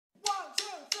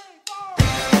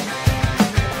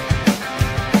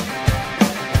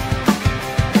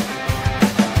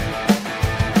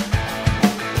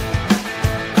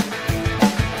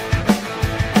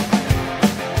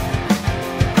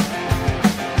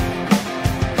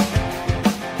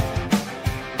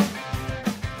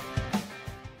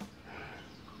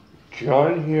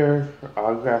John here,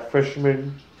 Autograph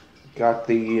Fisherman. Got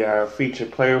the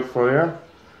featured player for you, and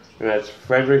that's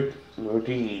Fredrick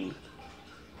Modin.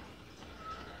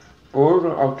 Born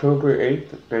October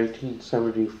 8th,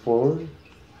 1974,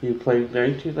 he played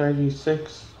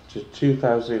 1996 to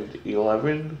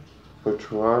 2011 for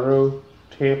Toronto,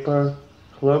 Tampa,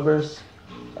 Columbus,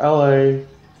 LA,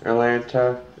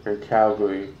 Atlanta, and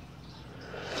Calgary.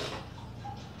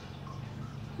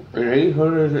 In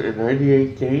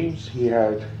 898 games, he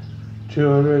had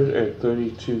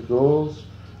 232 goals,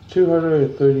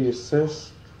 230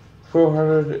 assists,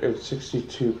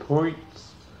 462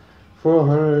 points,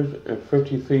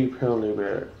 453 penalty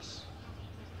minutes.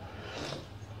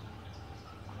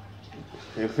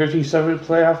 In 57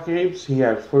 playoff games, he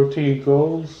had 14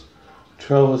 goals,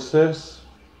 12 assists,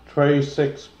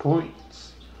 26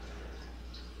 points,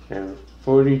 and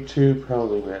 42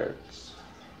 penalty minutes.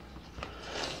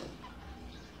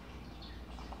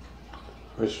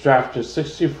 Was drafted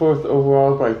 64th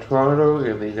overall by Toronto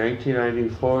in the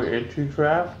 1994 entry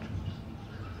draft.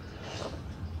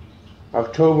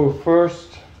 October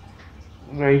 1st,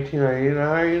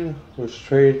 1999, was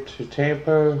traded to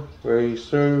Tampa, where he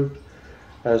served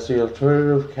as the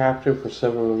alternative captain for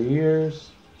several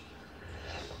years.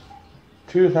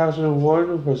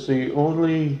 2001 was the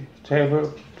only Tampa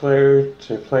player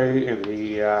to play in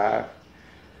the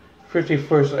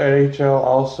 51st NHL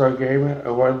All-Star Game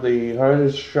and won the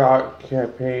hardest shot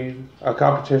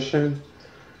competition,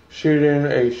 shooting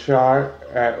a shot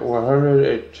at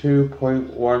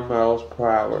 102.1 miles per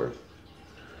hour.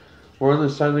 Won the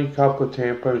Stanley Cup with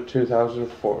Tampa in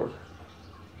 2004.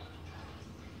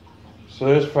 So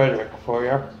there's Fredrick for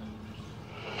you.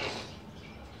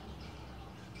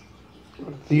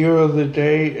 The year of the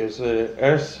day is the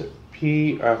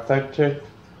SP Authentic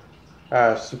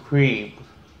Supreme.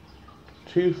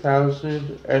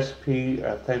 2000 SP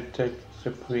Authentic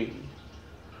Supreme.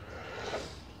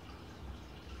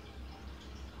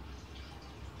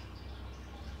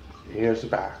 Here's the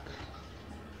back.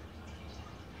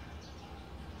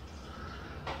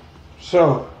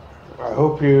 So, I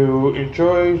hope you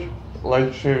enjoyed.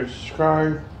 Like, share, and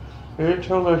subscribe. And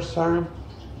until next time,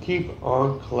 keep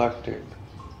on collecting.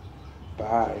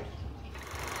 Bye.